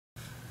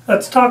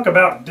Let's talk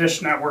about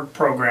Dish Network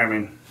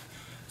programming.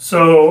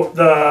 So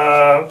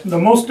the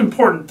most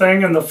important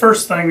thing and the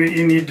first thing that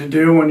you need to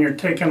do when you're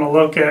taking a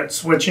look at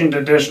switching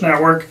to Dish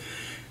Network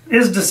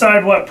is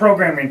decide what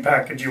programming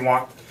package you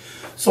want.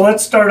 So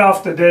let's start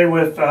off today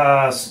with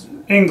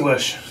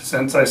English,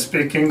 since I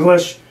speak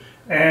English,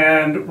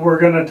 and we're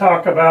going to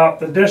talk about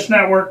the Dish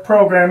Network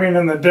programming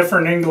and the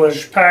different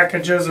English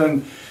packages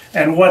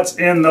and what's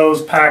in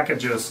those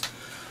packages.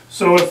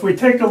 So if we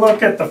take a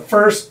look at the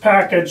first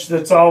package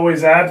that's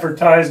always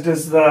advertised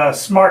is the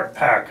Smart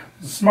Pack.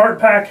 The Smart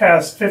Pack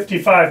has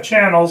 55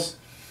 channels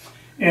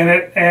in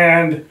it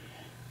and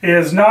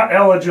is not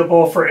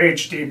eligible for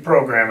HD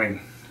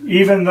programming.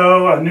 Even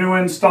though a new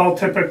install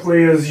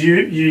typically is you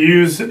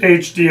use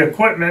HD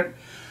equipment,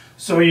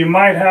 so you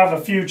might have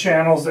a few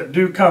channels that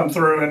do come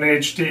through in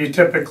HD,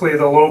 typically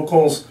the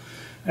locals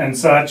and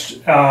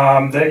such,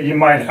 that you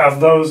might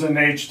have those in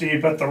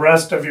HD, but the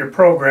rest of your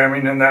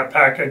programming in that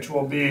package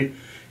will be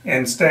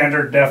in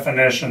standard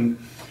definition.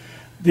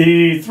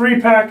 The three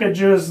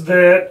packages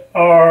that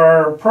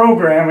are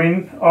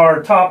programming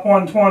are Top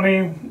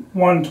 120,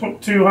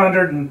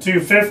 200, and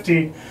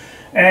 250.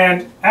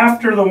 And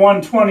after the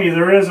 120,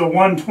 there is a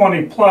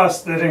 120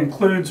 plus that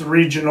includes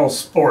regional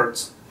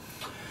sports.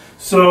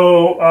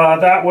 So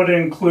that would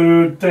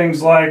include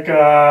things like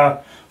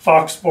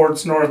Fox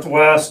Sports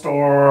Northwest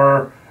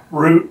or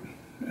Root,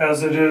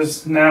 as it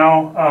is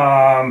now,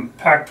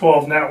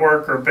 Pac-12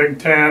 Network or Big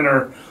Ten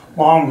or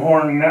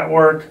Longhorn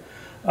Network.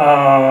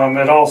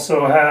 It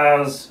also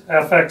has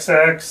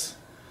FXX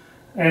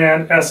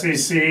and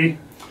SEC.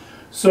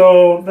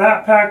 So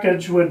that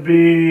package would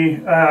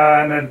be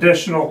an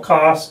additional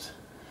cost.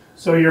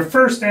 So your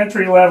first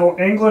entry-level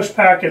English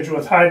package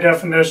with high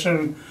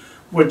definition,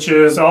 which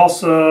is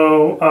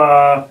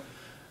also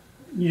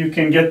you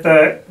can get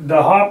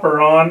the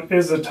hopper on,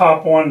 is the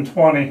Top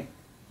 120.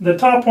 The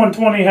Top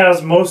 120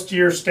 has most of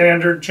your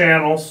standard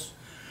channels,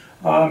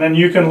 and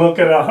you can look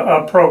at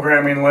a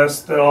programming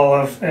list that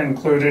I'll have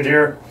included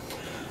here.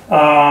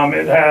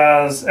 It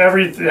has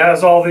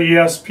all the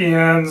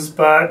ESPNs,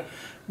 but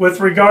with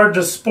regard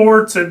to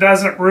sports, it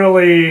doesn't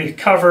really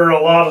cover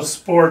a lot of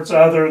sports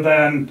other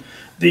than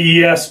the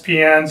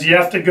ESPNs. You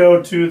have to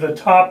go to the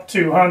Top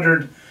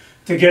 200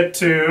 to get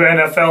to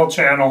NFL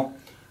channel,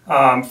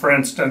 for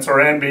instance, or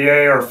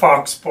NBA or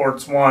Fox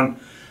Sports 1.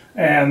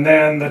 And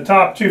then the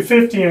Top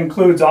 250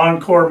 includes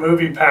Encore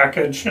Movie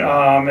Package.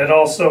 It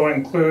also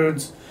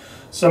includes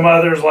some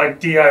others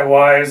like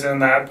DIYs in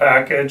that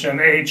package, and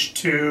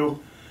H2,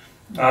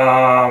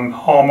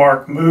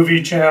 Hallmark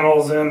movie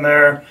channels in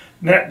there,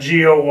 Net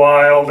Geo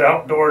Wild,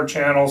 Outdoor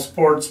Channel,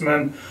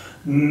 Sportsman.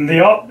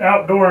 The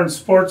Outdoor and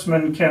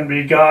Sportsman can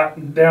be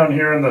got down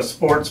here in the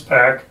Sports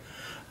Pack,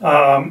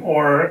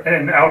 or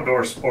in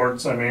Outdoor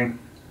Sports, I mean.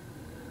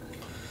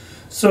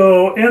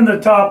 So in the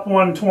Top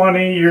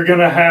 120, you're going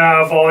to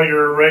have all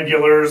your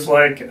regulars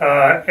like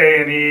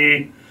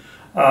A&E,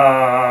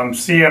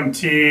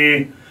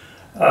 CMT,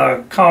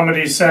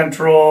 Comedy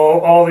Central,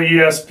 all the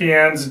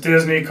ESPNs,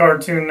 Disney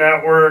Cartoon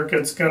Network.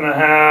 It's going to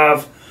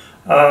have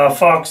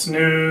Fox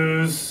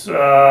News,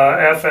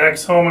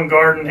 FX, Home and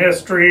Garden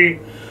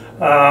History,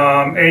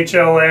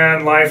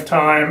 HLN,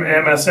 Lifetime,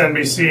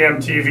 MSNBC,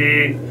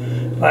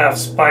 MTV,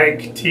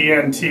 Spike,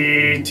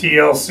 TNT,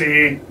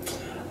 TLC,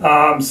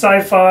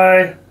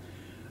 Syfy,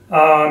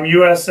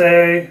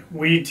 USA,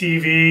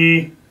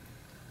 WeTV,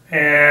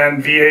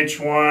 and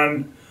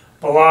VH1,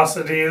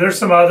 Velocity. There's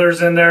some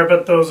others in there,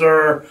 but those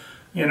are,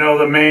 you know,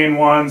 the main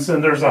ones,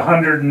 and there's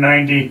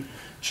 190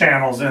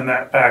 channels in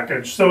that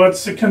package. So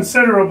it's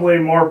considerably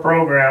more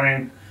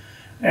programming,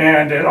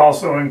 and it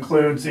also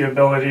includes the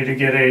ability to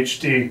get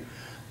HD.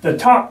 The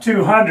Top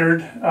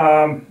 200,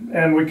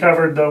 and we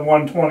covered the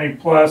 120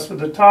 plus, but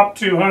the Top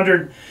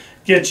 200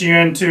 gets you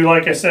into,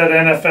 like I said,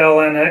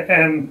 NFL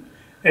and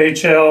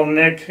NHL,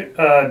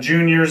 Nick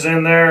Junior's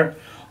in there,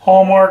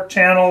 Hallmark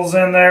channels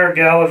in there,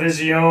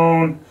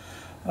 Galavision.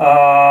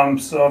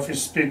 So if you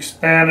speak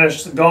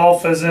Spanish, the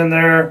golf is in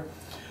there,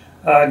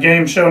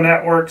 Game Show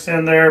Network's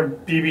in there,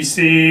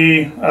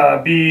 BBC,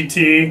 BET,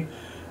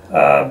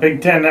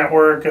 Big Ten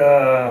Network,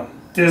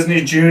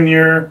 Disney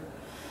Junior,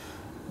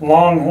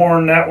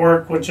 Longhorn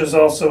Network, which is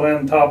also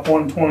in Top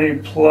 120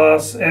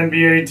 plus,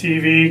 NBA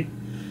TV,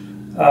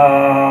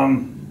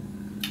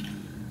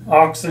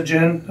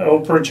 Oxygen,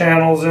 Oprah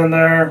channels in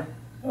there,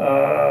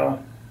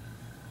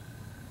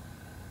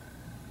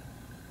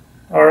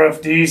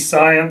 RFD,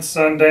 Science,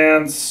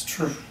 Sundance,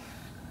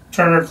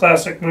 Turner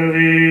Classic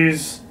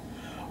Movies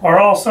are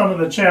all some of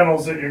the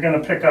channels that you're going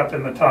to pick up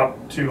in the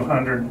Top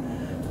 200.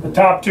 The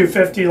Top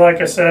 250, like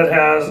I said,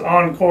 has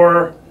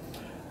Encore.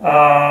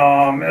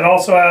 It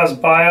also has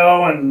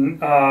Bio and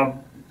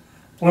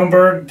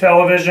Bloomberg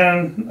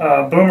Television,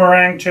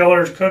 Boomerang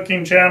Chillers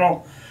Cooking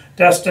Channel,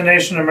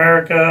 Destination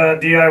America,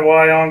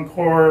 DIY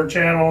Encore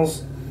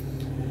channels,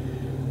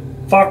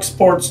 Fox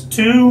Sports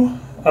 2,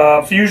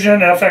 Fusion,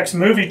 FX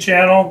Movie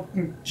Channel,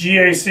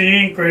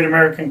 GAC, Great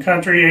American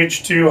Country,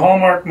 H2,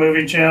 Hallmark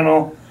Movie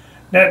Channel,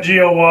 Net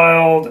Geo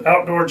Wild,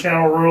 Outdoor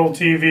Channel, Rural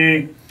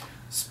TV,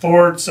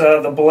 sports,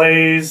 the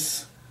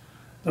Blaze,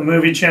 the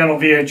movie channel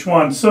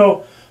VH1.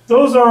 So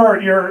those are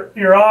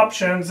your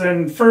options,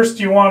 and first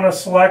you want to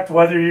select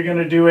whether you're going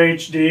to do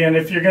HD, and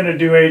if you're going to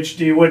do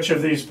HD, which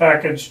of these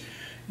packages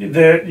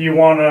that you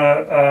want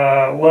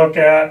to look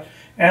at,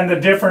 and the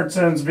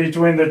differences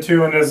between the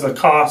two, and is the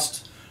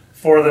cost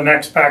for the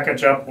next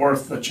package up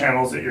worth the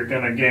channels that you're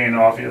going to gain,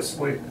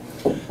 obviously.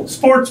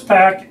 Sports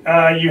pack,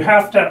 you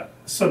have to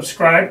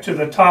subscribe to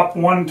the top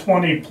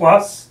 120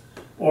 plus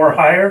or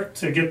higher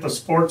to get the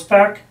sports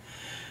pack.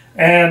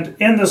 And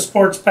in the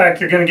sports pack,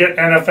 you're going to get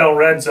NFL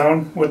Red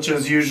Zone, which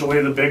is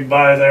usually the big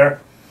buy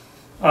there.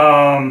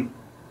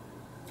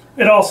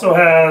 It also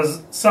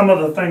has some of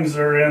the things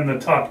that are in the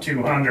top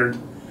 200.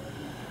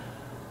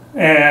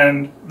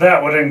 And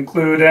that would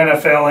include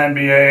NFL,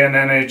 NBA, and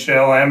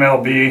NHL,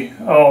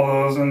 MLB, all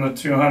those in the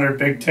 200,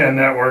 Big Ten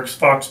networks,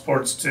 Fox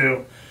Sports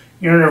 2,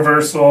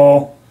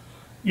 Universal,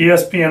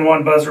 ESPN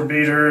 1 Buzzer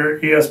Beater,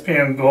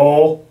 ESPN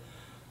Goal,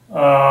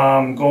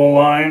 Goal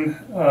Line,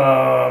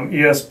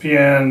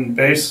 ESPN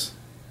Base,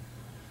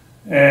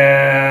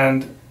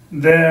 and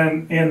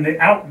then in the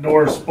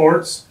outdoor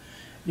sports,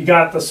 you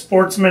got the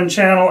Sportsman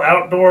Channel,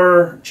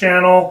 Outdoor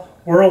Channel,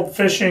 World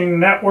Fishing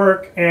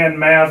Network, and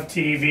MAV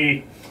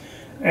TV.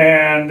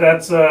 And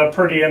that's a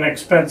pretty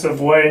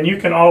inexpensive way, and you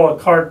can a la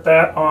carte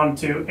that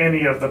onto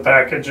any of the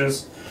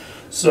packages.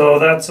 So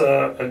that's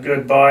a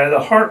good buy. The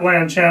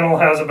Heartland channel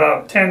has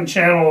about 10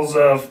 channels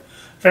of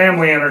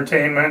family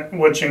entertainment,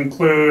 which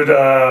include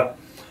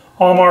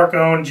Hallmark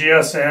owned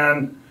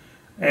GSN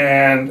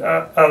and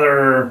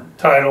other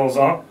titles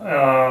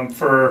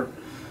for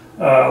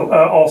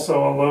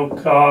also a low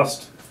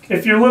cost.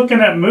 If you're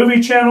looking at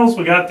movie channels,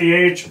 we got the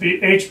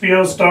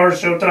HBO, Starz,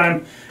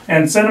 Showtime,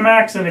 and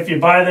Cinemax, and if you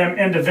buy them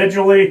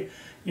individually,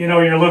 you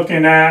know, you're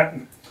looking at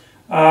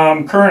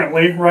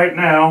currently, right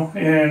now,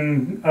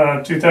 in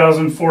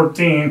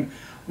 2014,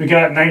 we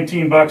got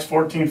 19 bucks,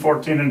 14,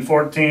 14, and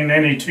 14.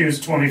 Any 2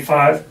 is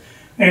 25.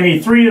 Any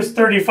 3 is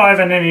 35,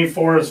 and any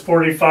 4 is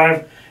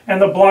 45.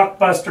 And the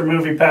Blockbuster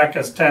movie pack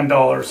is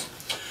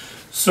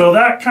 $10. So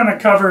that kind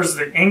of covers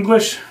the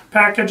English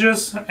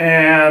packages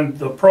and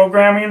the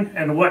programming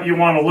and what you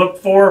want to look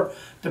for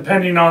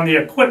depending on the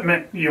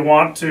equipment you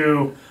want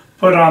to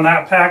put on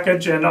that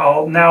package. And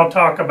I'll now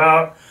talk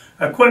about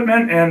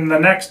equipment in the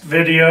next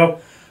video,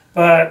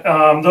 but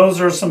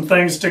those are some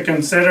things to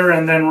consider,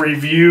 and then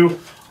review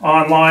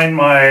online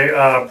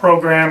my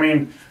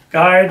programming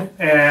guide,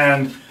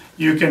 and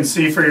you can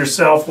see for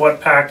yourself what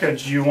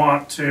package you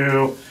want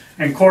to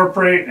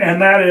incorporate.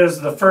 And that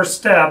is the first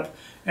step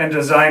in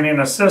designing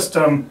a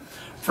system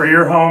for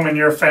your home and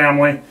your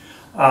family.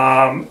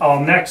 I'll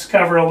next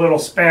cover a little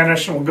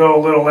Spanish, and we'll go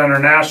a little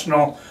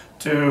international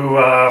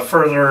to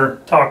further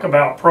talk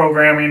about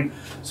programming.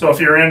 So if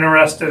you're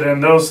interested in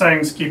those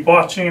things, keep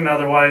watching.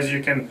 Otherwise,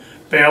 you can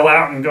bail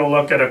out and go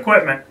look at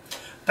equipment.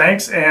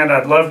 Thanks, and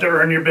I'd love to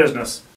earn your business.